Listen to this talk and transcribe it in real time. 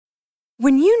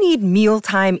When you need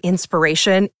mealtime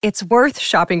inspiration, it's worth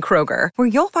shopping Kroger, where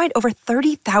you'll find over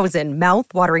 30,000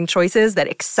 mouth-watering choices that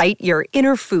excite your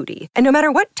inner foodie. And no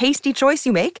matter what tasty choice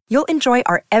you make, you'll enjoy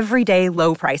our everyday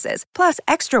low prices, plus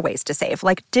extra ways to save,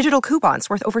 like digital coupons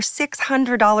worth over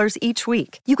 $600 each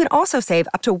week. You can also save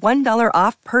up to $1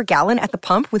 off per gallon at the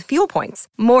pump with fuel points.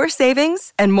 More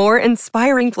savings and more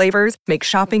inspiring flavors make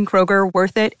shopping Kroger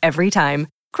worth it every time.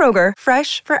 Kroger,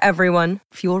 fresh for everyone.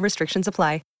 Fuel restrictions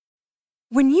apply.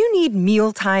 When you need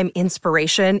mealtime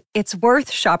inspiration, it's worth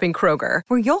shopping Kroger,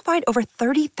 where you'll find over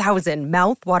 30,000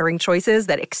 mouth-watering choices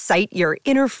that excite your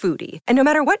inner foodie. And no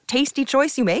matter what tasty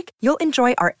choice you make, you'll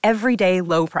enjoy our everyday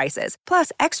low prices,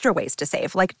 plus extra ways to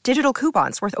save, like digital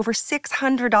coupons worth over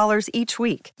 $600 each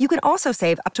week. You can also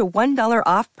save up to $1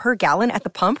 off per gallon at the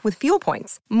pump with fuel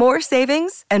points. More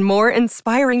savings and more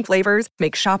inspiring flavors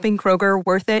make shopping Kroger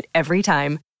worth it every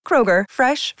time. Kroger,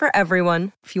 fresh for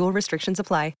everyone. Fuel restrictions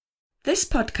apply. This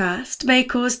podcast may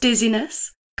cause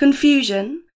dizziness,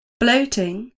 confusion,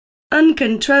 bloating,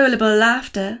 uncontrollable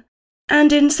laughter,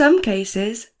 and in some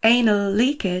cases, anal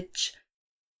leakage.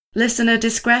 Listener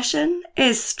discretion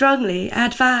is strongly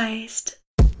advised.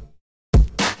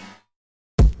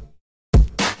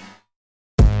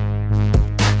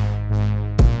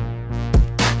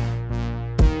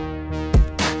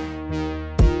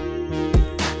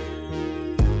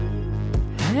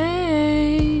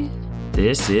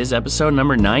 This is episode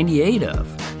number 98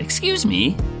 of Excuse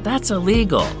Me, That's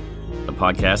Illegal, the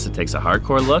podcast that takes a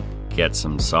hardcore look at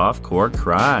some softcore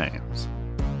crimes.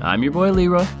 I'm your boy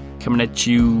Leroy, coming at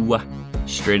you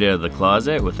straight out of the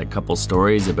closet with a couple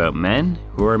stories about men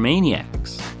who are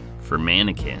maniacs for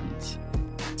mannequins.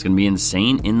 It's going to be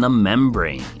insane in the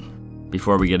membrane.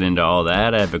 Before we get into all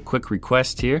that, I have a quick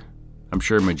request here. I'm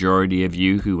sure a majority of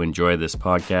you who enjoy this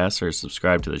podcast are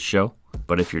subscribed to the show.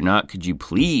 But if you're not, could you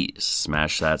please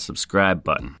smash that subscribe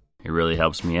button? It really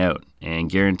helps me out and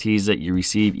guarantees that you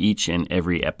receive each and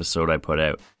every episode I put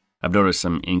out. I've noticed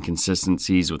some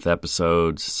inconsistencies with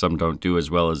episodes, some don't do as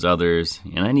well as others,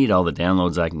 and I need all the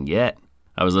downloads I can get.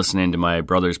 I was listening to my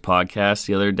brother's podcast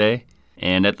the other day,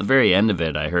 and at the very end of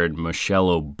it, I heard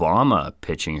Michelle Obama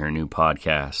pitching her new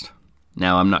podcast.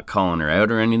 Now, I'm not calling her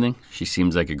out or anything. She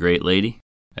seems like a great lady,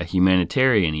 a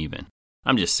humanitarian even.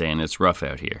 I'm just saying it's rough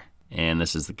out here. And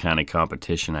this is the kind of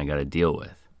competition I got to deal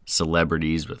with.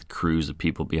 Celebrities with crews of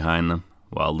people behind them,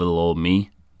 while little old me,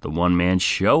 the one-man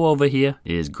show over here,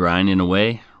 is grinding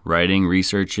away, writing,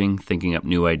 researching, thinking up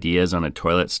new ideas on a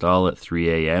toilet stall at 3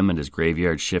 a.m. at his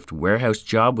graveyard shift warehouse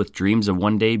job with dreams of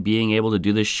one day being able to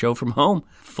do this show from home,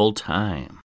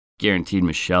 full-time. Guaranteed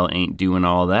Michelle ain't doing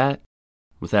all that.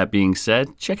 With that being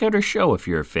said, check out her show if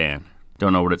you're a fan.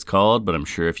 Don't know what it's called, but I'm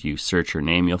sure if you search her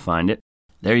name, you'll find it.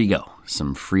 There you go,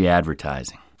 some free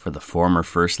advertising for the former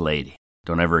First Lady.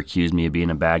 Don't ever accuse me of being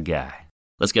a bad guy.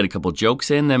 Let's get a couple jokes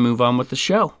in, then move on with the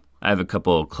show. I have a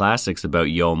couple classics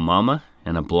about Yo Mama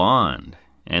and a blonde,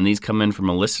 and these come in from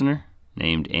a listener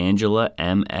named Angela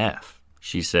MF.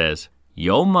 She says,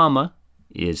 Yo Mama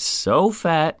is so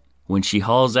fat, when she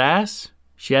hauls ass,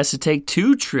 she has to take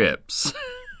 2 trips.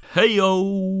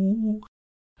 Hey-yo!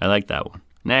 I like that one.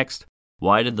 Next.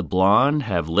 Why did the blonde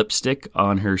have lipstick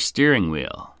on her steering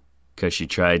wheel? Because she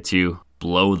tried to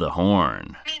blow the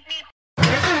horn.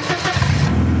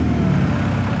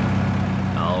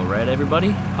 All right,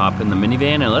 everybody, hop in the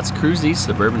minivan and let's cruise these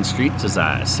suburban streets as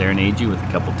I serenade you with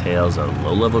a couple tales of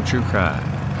low-level true crime.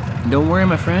 And don't worry,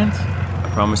 my friends, I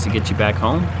promise to get you back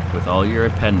home with all your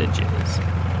appendages,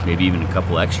 maybe even a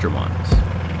couple extra ones.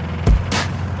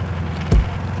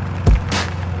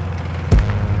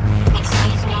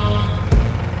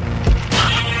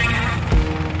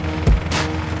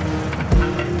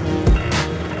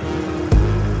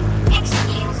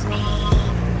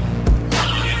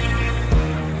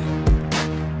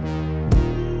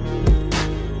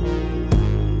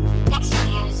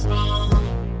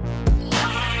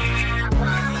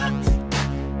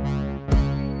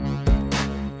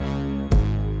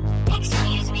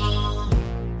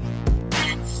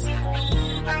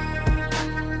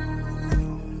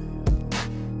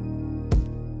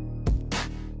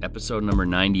 Episode number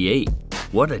 98.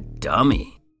 What a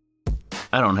dummy.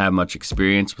 I don't have much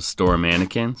experience with store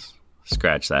mannequins.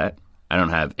 Scratch that. I don't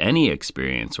have any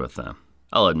experience with them.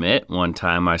 I'll admit, one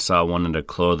time I saw one at a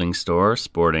clothing store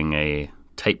sporting a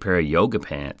tight pair of yoga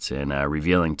pants and a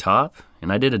revealing top,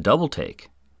 and I did a double take.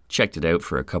 Checked it out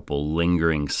for a couple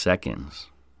lingering seconds.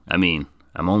 I mean,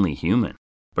 I'm only human.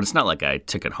 But it's not like I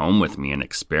took it home with me and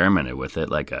experimented with it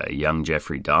like a young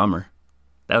Jeffrey Dahmer.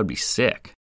 That would be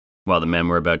sick. While the men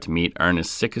we're about to meet aren't as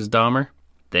sick as Dahmer,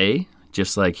 they,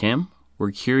 just like him, were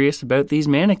curious about these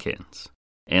mannequins.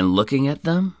 And looking at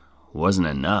them wasn't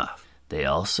enough. They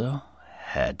also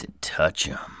had to touch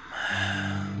them.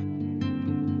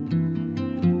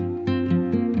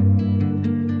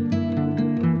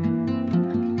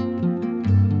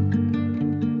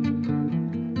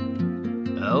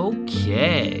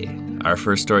 Okay, our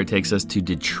first story takes us to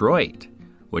Detroit,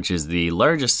 which is the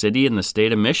largest city in the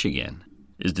state of Michigan.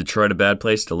 Is Detroit a bad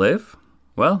place to live?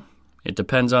 Well, it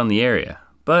depends on the area,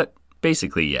 but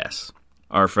basically yes.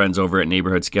 Our friends over at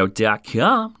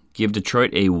NeighborhoodScout.com give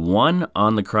Detroit a 1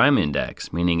 on the crime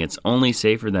index, meaning it's only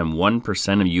safer than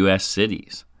 1% of U.S.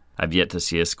 cities. I've yet to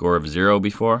see a score of 0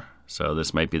 before, so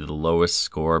this might be the lowest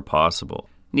score possible.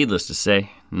 Needless to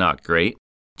say, not great.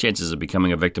 Chances of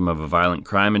becoming a victim of a violent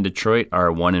crime in Detroit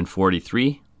are 1 in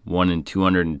 43, 1 in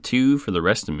 202 for the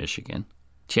rest of Michigan.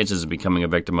 Chances of becoming a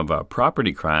victim of a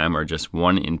property crime are just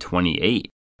 1 in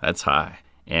 28. That's high.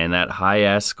 And that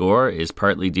high-ass score is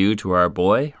partly due to our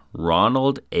boy,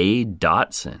 Ronald A.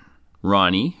 Dotson.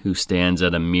 Ronnie, who stands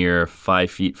at a mere 5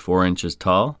 feet 4 inches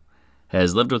tall,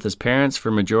 has lived with his parents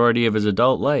for majority of his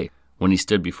adult life. When he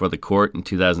stood before the court in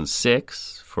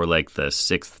 2006, for like the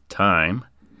 6th time,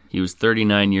 he was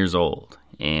 39 years old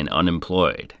and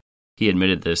unemployed. He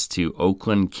admitted this to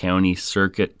Oakland County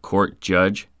Circuit Court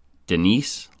Judge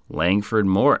Denise Langford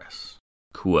Morris.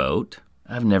 Quote,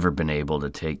 "I've never been able to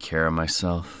take care of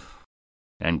myself."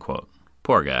 End quote.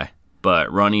 Poor guy.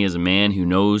 But Ronnie is a man who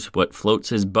knows what floats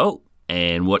his boat,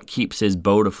 and what keeps his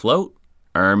boat afloat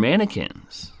are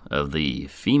mannequins of the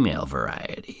female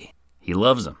variety. He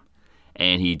loves them,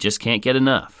 and he just can't get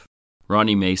enough.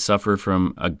 Ronnie may suffer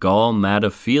from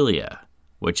agallmatophilia,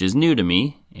 which is new to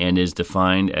me and is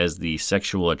defined as the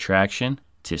sexual attraction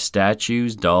to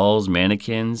statues, dolls,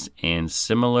 mannequins, and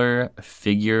similar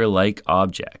figure-like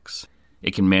objects.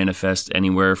 It can manifest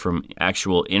anywhere from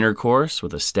actual intercourse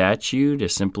with a statue to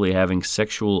simply having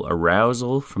sexual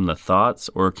arousal from the thoughts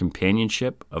or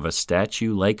companionship of a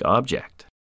statue-like object.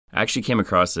 I actually came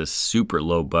across this super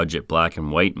low-budget black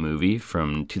and white movie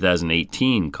from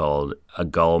 2018 called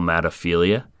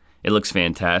Agallmatophilia. It looks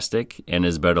fantastic and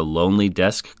is about a lonely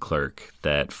desk clerk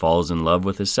that falls in love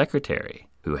with his secretary,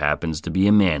 who happens to be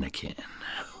a mannequin.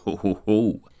 Ho, ho,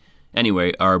 ho.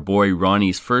 Anyway, our boy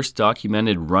Ronnie's first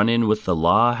documented run-in with the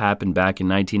law happened back in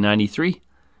 1993,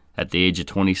 at the age of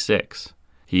 26.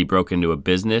 He broke into a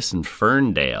business in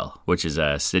Ferndale, which is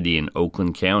a city in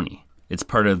Oakland County. It's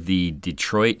part of the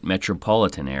Detroit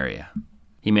metropolitan area.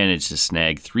 He managed to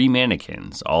snag 3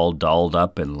 mannequins, all dolled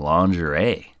up in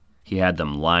lingerie. He had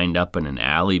them lined up in an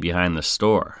alley behind the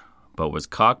store, but was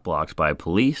cock-blocked by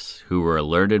police who were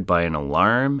alerted by an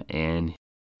alarm and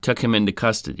took him into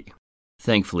custody.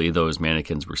 Thankfully, those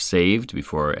mannequins were saved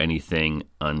before anything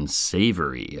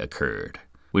unsavory occurred.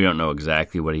 We don't know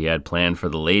exactly what he had planned for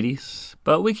the ladies,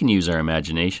 but we can use our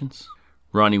imaginations.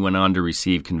 Ronnie went on to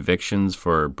receive convictions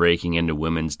for breaking into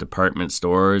women's department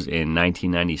stores in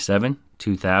 1997,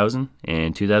 2000,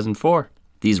 and 2004.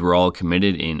 These were all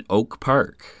committed in Oak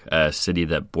Park, a city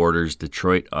that borders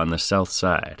Detroit on the south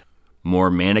side.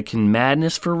 More mannequin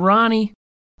madness for Ronnie.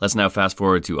 Let's now fast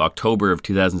forward to October of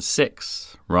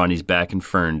 2006. Ronnie's back in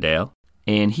Ferndale,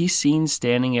 and he's seen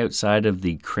standing outside of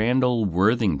the Crandall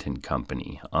Worthington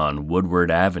Company on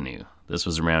Woodward Avenue. This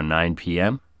was around 9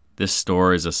 p.m. This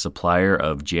store is a supplier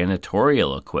of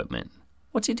janitorial equipment.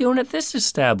 What's he doing at this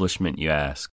establishment, you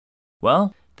ask?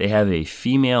 Well, they have a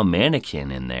female mannequin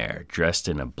in there, dressed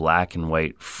in a black and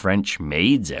white French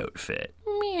maid's outfit.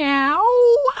 Meow.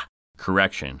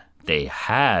 Correction, they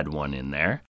had one in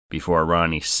there before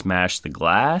Ronnie smashed the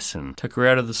glass and took her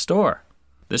out of the store.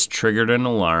 This triggered an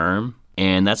alarm,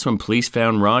 and that's when police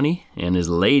found Ronnie and his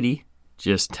lady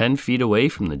just 10 feet away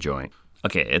from the joint.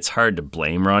 Okay, it's hard to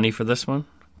blame Ronnie for this one,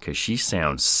 because she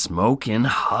sounds smoking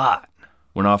hot.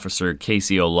 When Officer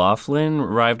Casey O'Laughlin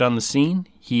arrived on the scene,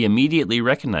 he immediately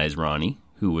recognized Ronnie,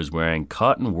 who was wearing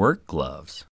cotton work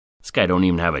gloves. This guy don't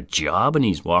even have a job and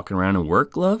he's walking around in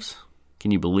work gloves?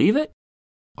 Can you believe it?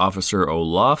 Officer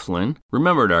O'Laughlin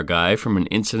remembered our guy from an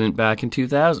incident back in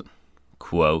 2000.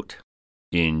 Quote,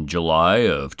 "In July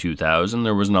of 2000,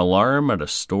 there was an alarm at a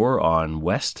store on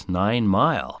West 9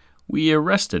 Mile. We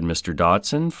arrested Mr.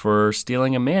 Dotson for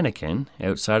stealing a mannequin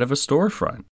outside of a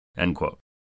storefront." End quote.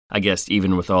 I guess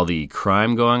even with all the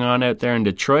crime going on out there in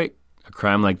Detroit, a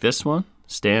crime like this one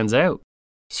stands out.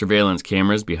 Surveillance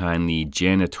cameras behind the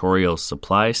janitorial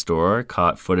supply store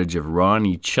caught footage of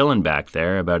Ronnie chilling back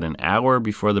there about an hour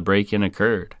before the break-in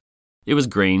occurred. It was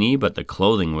grainy, but the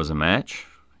clothing was a match.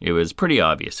 It was pretty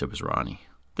obvious it was Ronnie.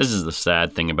 This is the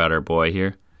sad thing about our boy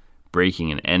here.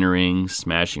 Breaking and entering,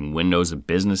 smashing windows of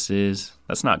businesses.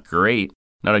 That's not great.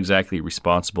 Not exactly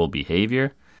responsible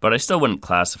behavior. but I still wouldn't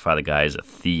classify the guy as a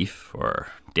thief or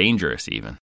dangerous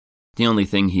even. The only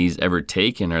thing he's ever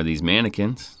taken are these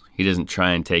mannequins. He doesn't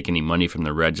try and take any money from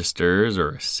the registers or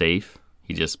a safe.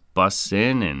 He just busts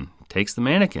in and takes the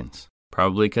mannequins,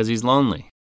 probably because he's lonely.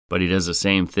 But he does the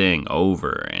same thing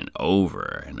over and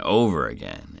over and over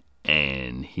again.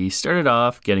 And he started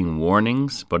off getting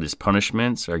warnings, but his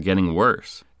punishments are getting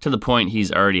worse, to the point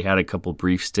he's already had a couple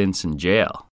brief stints in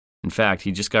jail. In fact,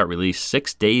 he just got released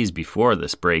 6 days before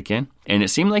this break-in, and it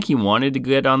seemed like he wanted to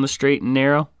get on the straight and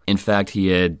narrow. In fact, he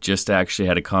had just actually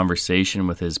had a conversation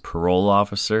with his parole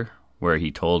officer where he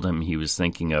told him he was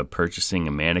thinking of purchasing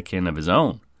a mannequin of his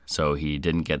own, so he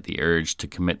didn't get the urge to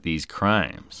commit these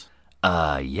crimes.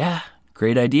 Yeah,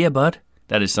 great idea, bud.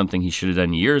 That is something he should have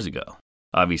done years ago.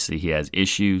 Obviously, he has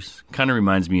issues. Kind of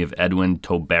reminds me of Edwin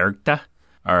Toberta,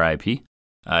 R.I.P.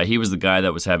 He was the guy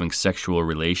that was having sexual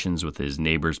relations with his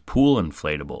neighbor's pool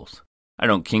inflatables. I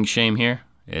don't kink shame here,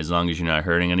 as long as you're not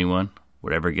hurting anyone.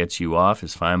 Whatever gets you off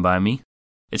is fine by me.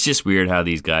 It's just weird how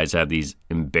these guys have these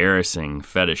embarrassing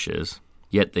fetishes,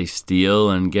 yet they steal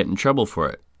and get in trouble for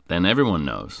it. Then everyone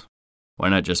knows. Why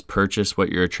not just purchase what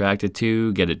you're attracted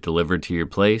to, get it delivered to your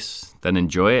place, then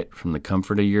enjoy it from the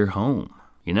comfort of your home,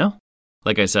 you know?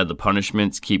 Like I said, the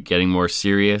punishments keep getting more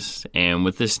serious, and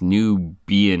with this new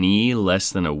B&E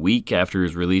less than a week after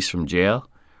his release from jail,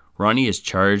 Ronnie is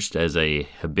charged as a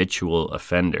habitual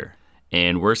offender.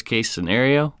 And worst case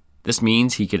scenario, this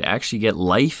means he could actually get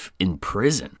life in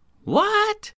prison.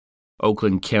 What?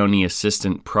 Oakland County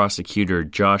Assistant Prosecutor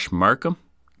Josh Markham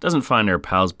doesn't find our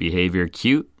pal's behavior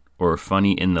cute or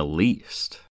funny in the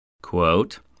least.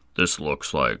 Quote, "This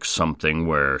looks like something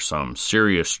where some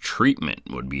serious treatment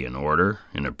would be in order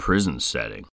in a prison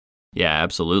setting." Yeah,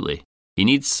 absolutely. He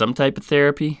needs some type of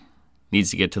therapy, needs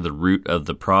to get to the root of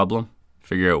the problem,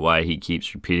 figure out why he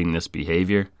keeps repeating this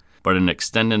behavior, but an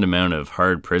extended amount of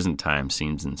hard prison time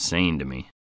seems insane to me.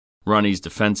 Ronnie's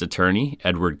defense attorney,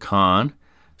 Edward Kahn,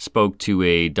 spoke to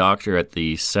a doctor at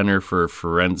the Center for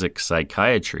Forensic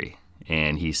Psychiatry,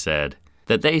 and he said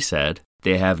that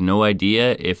they have no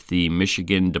idea if the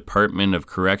Michigan Department of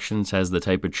Corrections has the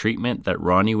type of treatment that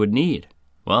Ronnie would need.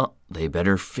 Well, they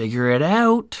better figure it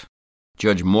out.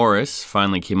 Judge Morris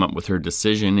finally came up with her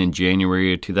decision in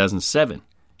January of 2007.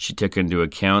 She took into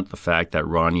account the fact that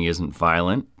Ronnie isn't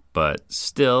violent, but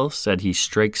still said he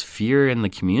strikes fear in the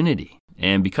community.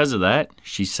 And because of that,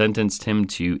 she sentenced him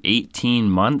to 18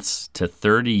 months to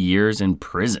 30 years in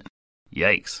prison.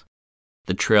 Yikes.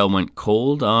 The trail went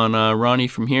cold on Ronnie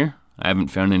from here. I haven't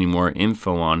found any more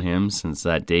info on him since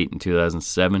that date in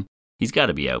 2007. He's got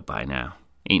to be out by now.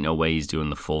 Ain't no way he's doing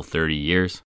the full 30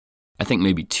 years. I think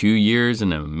maybe 2 years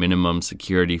in a minimum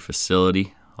security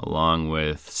facility, along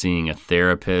with seeing a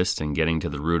therapist and getting to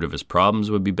the root of his problems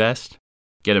would be best.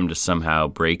 Get him to somehow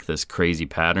break this crazy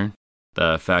pattern.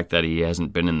 The fact that he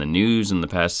hasn't been in the news in the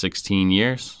past 16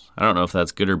 years, I don't know if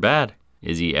that's good or bad.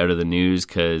 Is he out of the news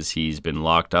because he's been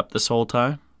locked up this whole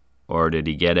time? Or did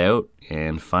he get out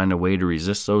and find a way to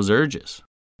resist those urges?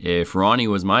 If Ronnie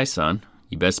was my son,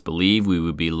 you best believe we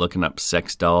would be looking up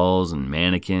sex dolls and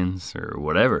mannequins or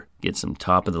whatever. Get some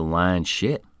top-of-the-line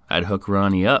shit. I'd hook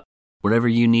Ronnie up. Whatever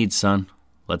you need, son,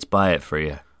 let's buy it for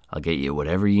you. I'll get you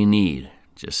whatever you need.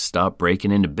 Just stop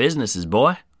breaking into businesses,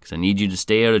 boy, because I need you to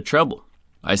stay out of trouble.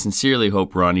 I sincerely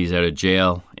hope Ronnie's out of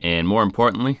jail, and more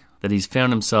importantly, that he's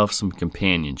found himself some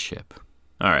companionship.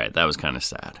 Alright, that was kind of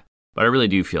sad. But I really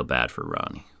do feel bad for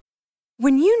Ronnie.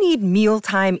 When you need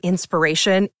mealtime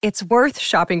inspiration, it's worth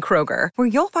shopping Kroger, where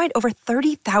you'll find over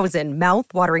 30,000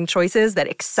 mouth-watering choices that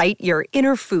excite your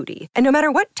inner foodie. And no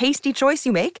matter what tasty choice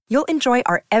you make, you'll enjoy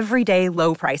our everyday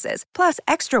low prices, plus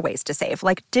extra ways to save,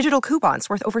 like digital coupons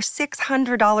worth over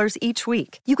 $600 each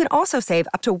week. You can also save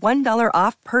up to $1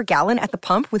 off per gallon at the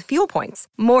pump with fuel points.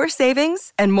 More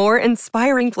savings and more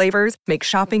inspiring flavors make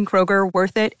shopping Kroger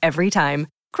worth it every time.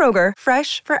 Kroger,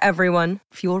 fresh for everyone.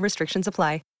 Fuel restrictions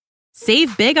apply.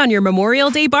 Save big on your Memorial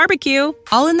Day barbecue,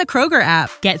 all in the Kroger app.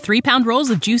 Get 3-pound rolls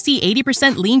of juicy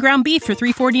 80% lean ground beef for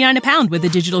 $3.49 a pound with a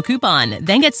digital coupon.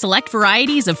 Then get select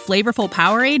varieties of flavorful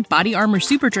Powerade, Body Armor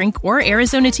Super Drink, or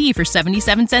Arizona tea for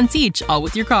 77 cents each, all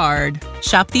with your card.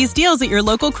 Shop these deals at your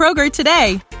local Kroger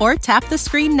today, or tap the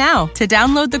screen now to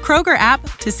download the Kroger app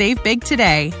to save big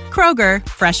today. Kroger,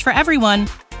 fresh for everyone.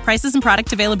 Prices and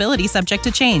product availability subject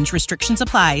to change. Restrictions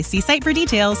apply. See site for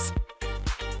details.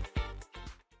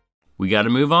 We got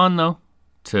to move on, though,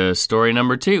 to story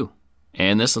number 2.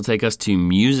 And this will take us to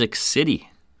Music City.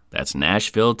 That's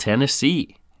Nashville,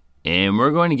 Tennessee. And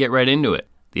we're going to get right into it.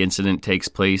 The incident takes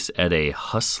place at a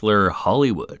Hustler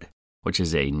Hollywood, which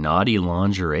is a naughty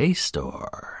lingerie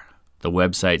store. The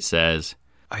website says,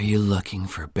 Are you looking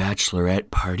for bachelorette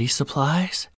party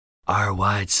supplies? Our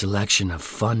wide selection of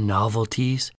fun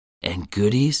novelties and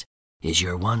goodies is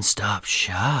your one-stop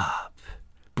shop.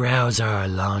 Browse our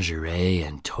lingerie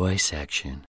and toy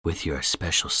section with your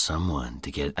special someone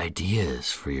to get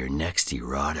ideas for your next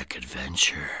erotic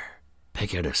adventure.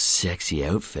 Pick out a sexy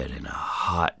outfit and a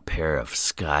hot pair of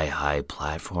sky-high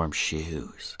platform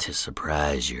shoes to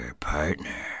surprise your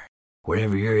partner.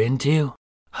 Whatever you're into,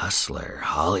 Hustler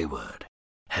Hollywood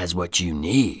has what you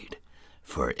need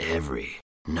for every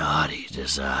naughty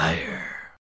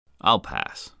desire. I'll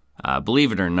pass.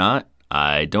 Believe it or not,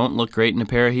 I don't look great in a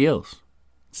pair of heels.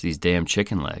 It's these damn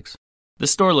chicken legs. The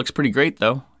store looks pretty great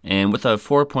though, and with a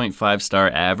 4.5-star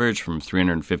average from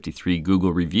 353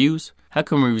 Google reviews, how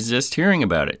can we resist hearing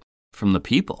about it from the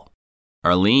people?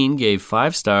 Arlene gave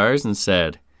 5 stars and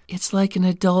said, "It's like an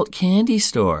adult candy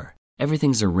store.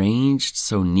 Everything's arranged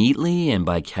so neatly and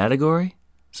by category,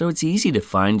 so it's easy to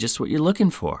find just what you're looking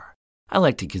for. I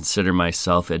like to consider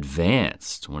myself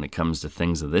advanced when it comes to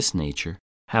things of this nature.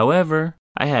 However,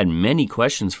 I had many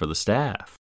questions for the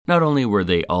staff. Not only were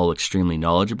they all extremely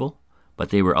knowledgeable, but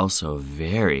they were also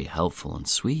very helpful and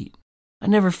sweet. I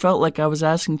never felt like I was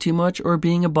asking too much or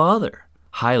being a bother.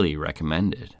 Highly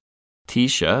recommended."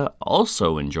 Tisha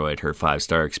also enjoyed her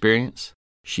 5-star experience.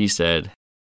 She said,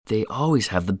 "They always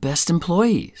have the best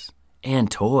employees and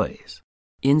toys.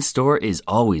 In-store is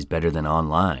always better than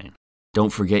online. Don't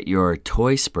forget your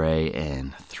toy spray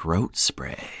and throat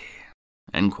spray."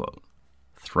 End quote.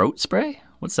 Throat spray?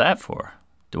 What's that for?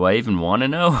 Do I even want to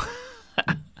know?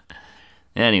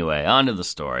 Anyway, on to the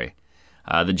story.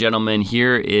 The gentleman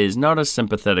here is not a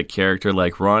sympathetic character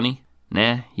like Ronnie.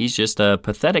 Nah, he's just a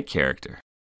pathetic character.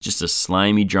 Just a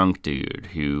slimy drunk dude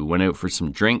who went out for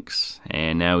some drinks,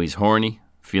 and now he's horny,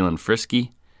 feeling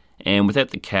frisky, and without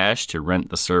the cash to rent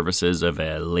the services of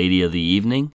a lady of the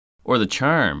evening, or the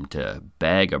charm to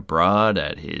bag a broad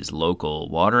at his local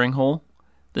watering hole,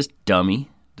 this dummy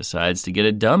decides to get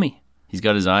a dummy. He's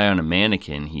got his eye on a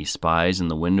mannequin he spies in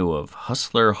the window of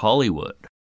Hustler Hollywood.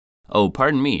 Oh,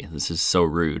 pardon me, this is so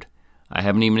rude. I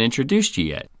haven't even introduced you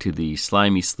yet to the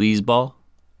slimy sleazeball,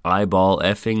 eyeball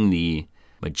effing the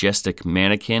majestic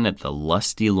mannequin at the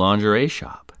lusty lingerie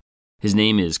shop. His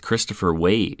name is Christopher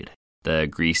Wade. The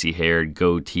greasy-haired,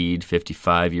 goateed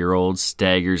 55-year-old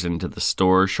staggers into the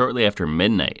store shortly after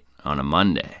midnight on a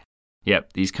Monday.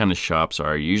 Yep, these kind of shops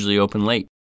are usually open late.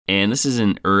 And this is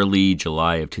in early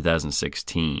July of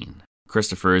 2016.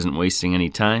 Christopher isn't wasting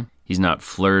any time. He's not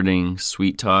flirting,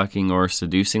 sweet-talking, or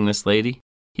seducing this lady.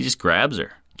 He just grabs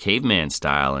her, caveman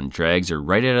style, and drags her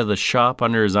right out of the shop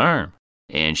under his arm.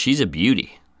 And she's a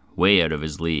beauty, way out of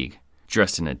his league,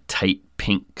 dressed in a tight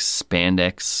pink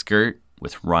spandex skirt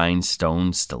with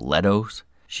rhinestone stilettos.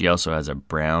 She also has a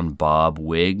brown bob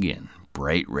wig and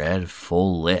bright red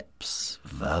full lips.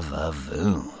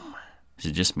 Va-va-voom. Is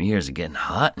it just me or is it getting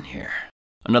hot in here?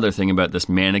 Another thing about this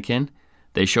mannequin,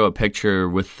 they show a picture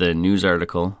with the news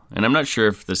article, and I'm not sure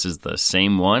if this is the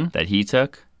same one that he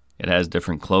took. It has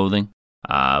different clothing,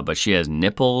 but she has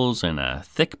nipples and a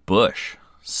thick bush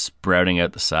sprouting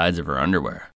out the sides of her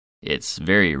underwear. It's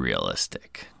very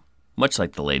realistic, much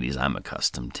like the ladies I'm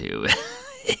accustomed to.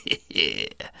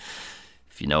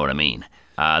 If you know what I mean.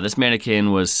 This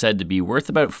mannequin was said to be worth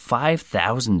about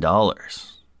 $5,000.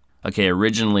 Okay,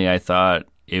 originally I thought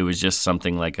it was just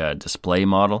something like a display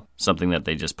model, something that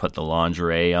they just put the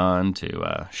lingerie on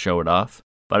to show it off.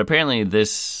 But apparently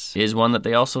this is one that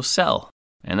they also sell,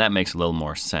 and that makes a little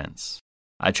more sense.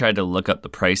 I tried to look up the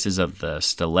prices of the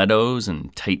stilettos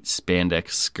and tight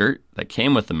spandex skirt that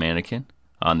came with the mannequin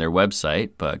on their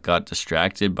website, but got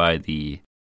distracted by the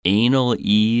Anal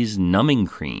Ease numbing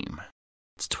cream.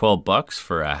 It's $12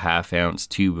 for a half-ounce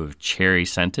tube of cherry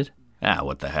scented.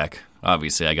 What the heck.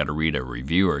 Obviously, I got to read a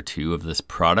review or two of this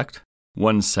product.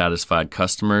 One satisfied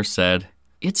customer said,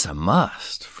 "It's a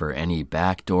must for any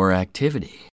backdoor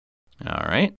activity." All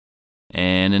right.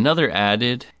 And another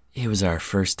added, "It was our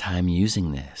first time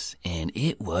using this, and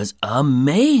it was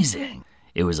amazing.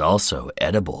 It was also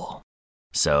edible.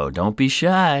 So don't be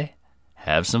shy.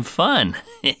 Have some fun."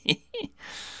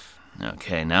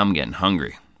 Okay, now I'm getting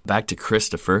hungry. Back to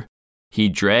Christopher. He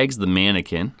drags the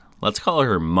mannequin, let's call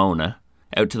her Mona,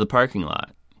 out to the parking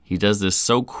lot. He does this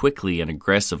so quickly and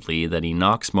aggressively that he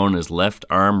knocks Mona's left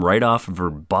arm right off of her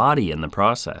body in the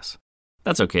process.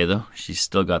 That's okay though, she's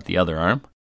still got the other arm.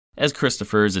 As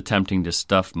Christopher is attempting to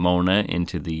stuff Mona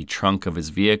into the trunk of his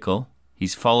vehicle,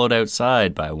 he's followed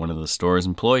outside by one of the store's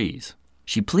employees.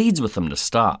 She pleads with him to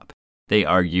stop. They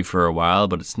argue for a while,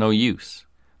 but it's no use.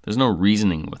 There's no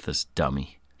reasoning with this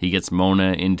dummy. He gets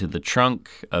Mona into the trunk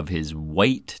of his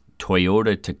white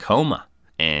Toyota Tacoma,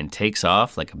 and takes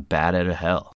off like a bat out of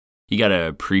hell. You gotta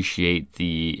appreciate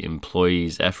the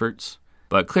employee's efforts,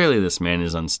 but clearly this man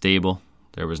is unstable.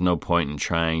 There was no point in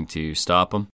trying to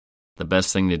stop him. The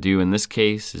best thing to do in this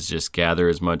case is just gather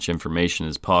as much information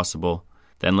as possible,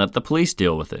 then let the police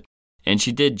deal with it. And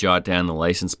she did jot down the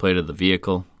license plate of the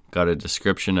vehicle, got a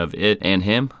description of it and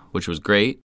him, which was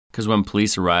great, because when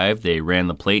police arrived, they ran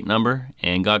the plate number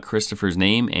and got Christopher's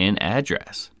name and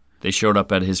address. They showed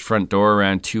up at his front door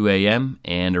around 2 a.m.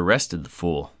 and arrested the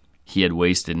fool. He had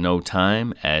wasted no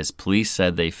time, as police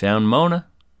said they found Mona,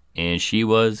 and she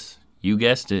was, you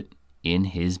guessed it, in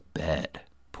his bed.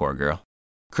 Poor girl.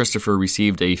 Christopher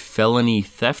received a felony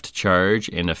theft charge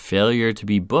and a failure to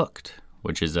be booked,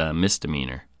 which is a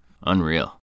misdemeanor.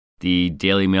 Unreal. The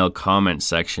Daily Mail comment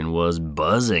section was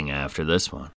buzzing after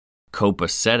this one.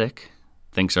 Copacetic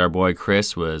thinks our boy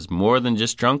Chris was more than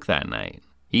just drunk that night.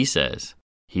 He says,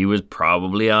 he was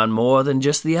probably on more than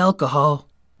just the alcohol.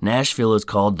 Nashville is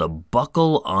called the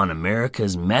buckle on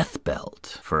America's meth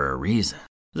belt for a reason.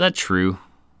 Is that true?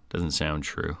 Doesn't sound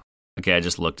true. Okay, I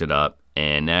just looked it up,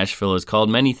 and Nashville is called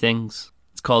many things.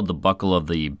 It's called the buckle of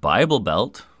the Bible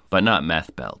belt, but not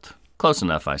meth belt. Close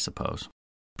enough, I suppose.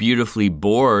 Beautifully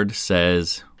Bored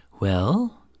says,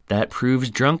 well, that proves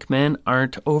drunk men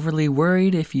aren't overly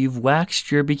worried if you've waxed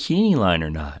your bikini line or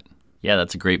not. Yeah,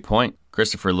 that's a great point.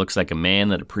 Christopher looks like a man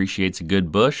that appreciates a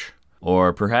good bush,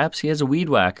 or perhaps he has a weed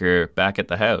whacker back at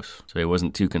the house, so he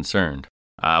wasn't too concerned.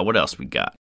 What else we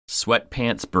got?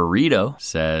 Sweatpants Burrito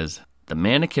says, the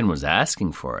mannequin was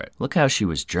asking for it. Look how she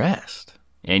was dressed.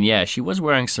 And yeah, she was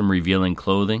wearing some revealing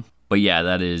clothing. But yeah,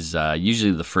 that is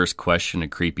usually the first question a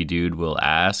creepy dude will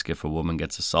ask if a woman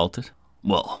gets assaulted.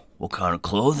 Well, what kind of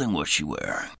clothing was she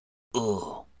wearing?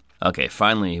 Ugh. Okay,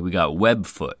 finally, we got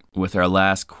Webfoot with our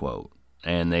last quote.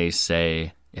 And they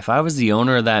say, if I was the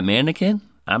owner of that mannequin,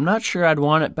 I'm not sure I'd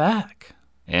want it back.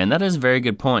 And that is a very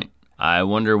good point. I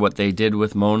wonder what they did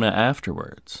with Mona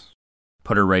afterwards.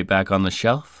 Put her right back on the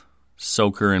shelf?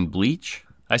 Soak her in bleach?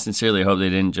 I sincerely hope they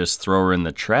didn't just throw her in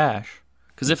the trash.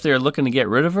 Because if they were looking to get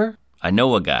rid of her, I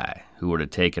know a guy who would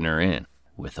have taken her in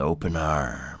with open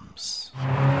arms.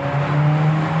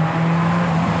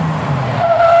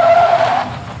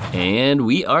 And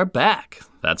we are back.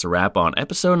 That's a wrap on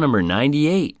episode number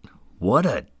 98. What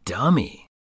a dummy.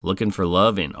 Looking for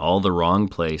love in all the wrong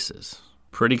places.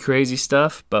 Pretty crazy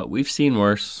stuff, but we've seen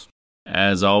worse.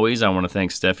 As always, I want to thank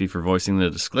Steffi for voicing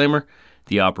the disclaimer,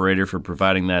 the operator for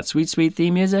providing that sweet, sweet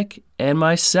theme music, and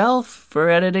myself for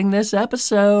editing this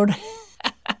episode.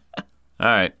 All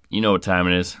right, you know what time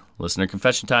it is. Listener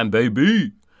confession time,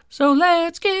 baby. So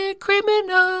let's get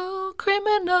criminal,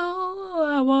 criminal.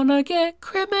 I want to get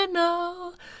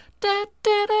criminal. Da,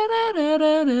 da, da, da, da,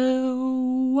 da,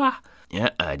 da. Yeah,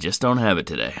 I just don't have it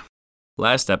today.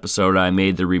 Last episode, I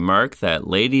made the remark that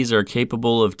ladies are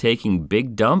capable of taking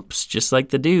big dumps just like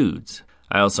the dudes.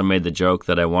 I also made the joke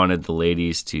that I wanted the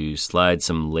ladies to slide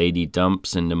some lady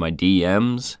dumps into my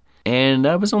DMs, and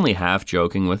I was only half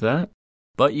joking with that.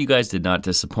 But you guys did not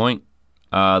disappoint.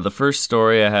 The first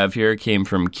story I have here came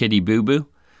from Kitty Boo Boo.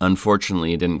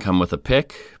 Unfortunately, it didn't come with a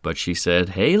pic, but she said,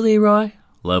 hey Leroy,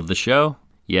 love the show.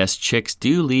 Yes, chicks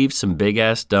do leave some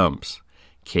big-ass dumps.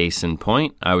 Case in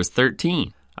point, I was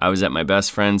 13. I was at my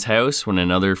best friend's house when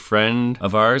another friend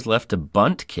of ours left a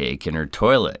bundt cake in her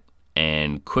toilet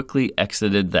and quickly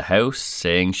exited the house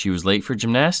saying she was late for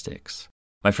gymnastics.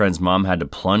 My friend's mom had to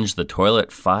plunge the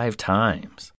toilet 5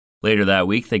 times. Later that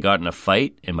week, they got in a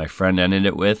fight, and my friend ended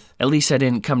it with, at least I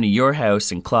didn't come to your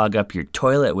house and clog up your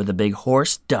toilet with a big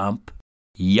horse dump.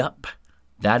 Yup.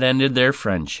 That ended their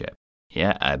friendship.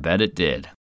 Yeah, I bet it did.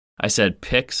 I said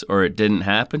pics or it didn't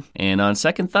happen, and on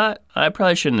second thought, I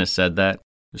probably shouldn't have said that.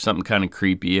 There's something kind of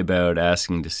creepy about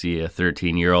asking to see a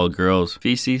 13-year-old girl's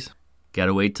feces.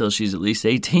 Gotta wait till she's at least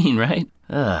 18, right?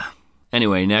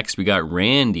 Anyway, next we got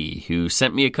Randy, who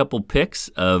sent me a couple pics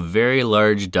of very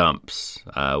large dumps,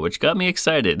 which got me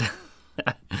excited.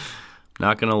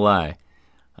 Not gonna lie.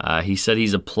 He said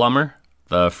he's a plumber.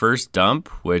 The first dump,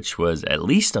 which was at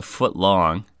least a foot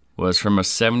long, was from a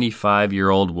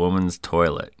 75-year-old woman's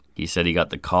toilet. He said he got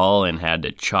the call and had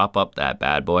to chop up that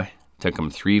bad boy. Took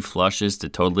him 3 flushes to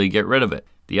totally get rid of it.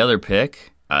 The other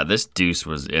pic, this deuce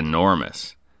was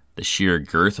enormous. The sheer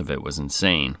girth of it was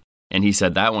insane. And he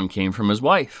said that one came from his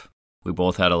wife. We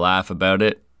both had a laugh about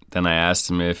it. Then I asked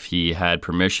him if he had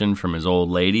permission from his old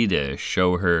lady to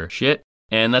show her shit.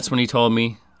 And that's when he told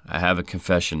me, I have a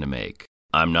confession to make.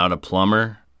 I'm not a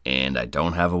plumber, and I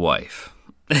don't have a wife.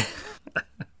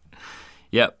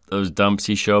 Yep, those dumps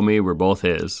he showed me were both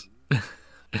his.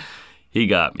 He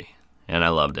got me, and I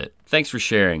loved it. Thanks for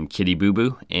sharing, Kitty Boo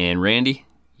Boo. And Randy,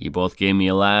 You both gave me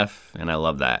a laugh, and I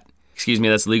love that. Excuse me,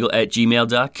 that's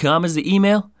legal@gmail.com is the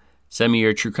email. Send me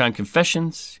your true crime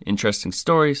confessions, interesting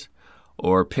stories,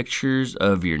 or pictures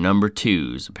of your number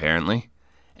twos, apparently.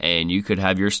 And you could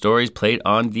have your stories played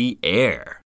on the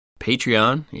air.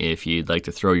 Patreon, if you'd like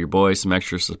to throw your boys some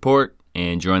extra support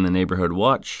and join the Neighborhood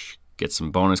Watch, get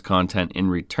some bonus content in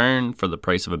return for the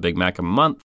price of a Big Mac a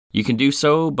month. You can do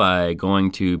so by going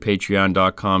to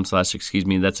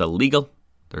patreon.com/excuse-me, that's illegal.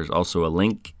 There's also a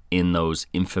link in those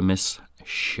infamous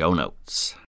show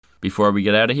notes. Before we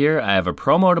get out of here, I have a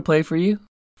promo to play for you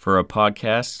for a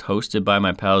podcast hosted by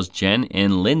my pals Jen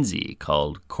and Lindsay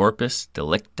called Corpus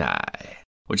Delicti,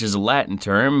 which is a Latin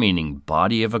term meaning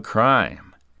body of a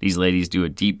crime. These ladies do a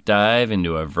deep dive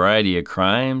into a variety of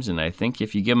crimes, and I think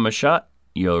if you give them a shot,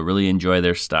 you'll really enjoy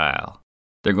their style.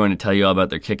 They're going to tell you all about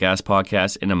their kick-ass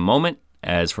podcast in a moment.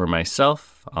 As for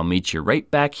myself, I'll meet you right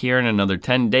back here in another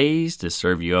 10 days to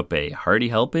serve you up a hearty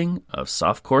helping of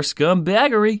softcore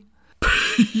scumbaggery.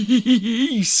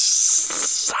 Peace.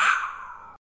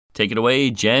 Take it away,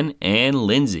 Jen and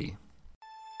Lindsay.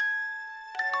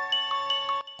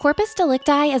 Corpus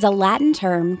delicti is a Latin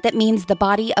term that means the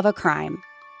body of a crime.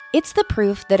 It's the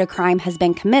proof that a crime has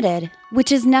been committed,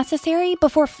 which is necessary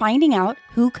before finding out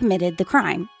who committed the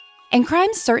crime. And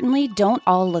crimes certainly don't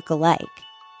all look alike.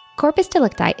 Corpus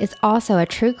Delicti is also a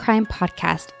true crime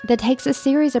podcast that takes a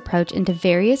series approach into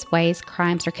various ways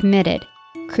crimes are committed.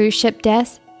 Cruise ship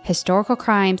deaths, historical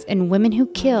crimes, and women who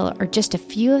kill are just a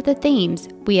few of the themes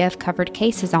we have covered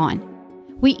cases on.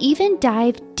 We even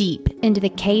dive deep into the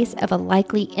case of a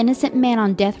likely innocent man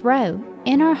on death row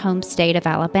in our home state of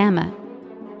Alabama.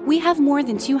 We have more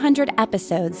than 200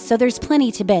 episodes, so there's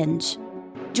plenty to binge.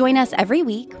 Join us every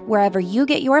week wherever you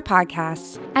get your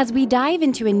podcasts as we dive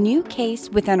into a new case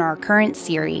within our current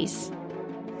series.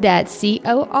 That's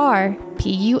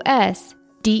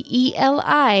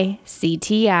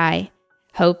CORPUSDELICTI.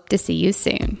 Hope to see you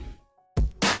soon.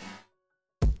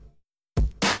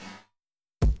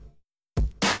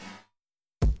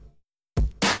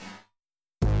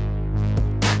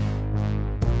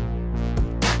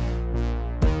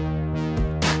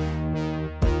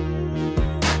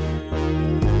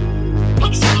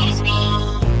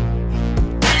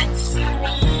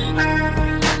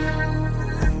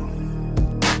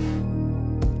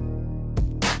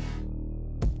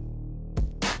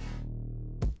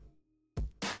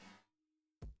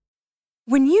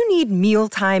 When you need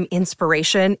mealtime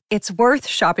inspiration, it's worth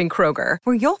shopping Kroger,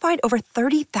 where you'll find over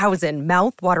 30,000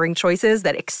 mouth-watering choices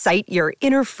that excite your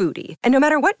inner foodie. And no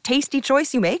matter what tasty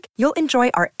choice you make, you'll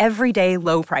enjoy our everyday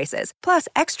low prices, plus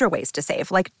extra ways to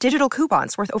save, like digital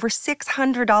coupons worth over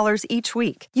 $600 each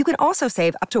week. You can also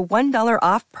save up to $1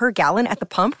 off per gallon at the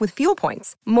pump with fuel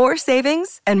points. More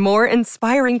savings and more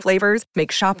inspiring flavors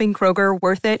make shopping Kroger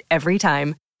worth it every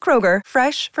time. Kroger,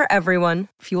 fresh for everyone.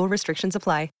 Fuel restrictions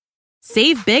apply.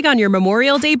 Save big on your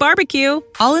Memorial Day barbecue,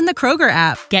 all in the Kroger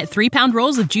app. Get 3-pound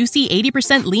rolls of juicy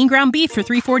 80% lean ground beef for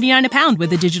 $3.49 a pound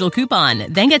with a digital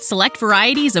coupon. Then get select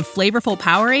varieties of flavorful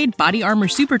Powerade, Body Armor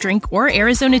Super Drink, or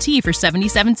Arizona tea for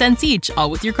 77 cents each,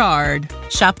 all with your card.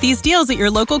 Shop these deals at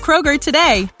your local Kroger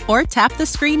today, or tap the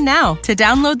screen now to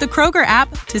download the Kroger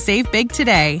app to save big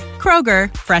today.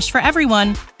 Kroger, fresh for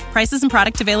everyone. Prices and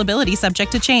product availability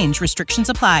subject to change. Restrictions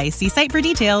apply. See site for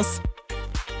details.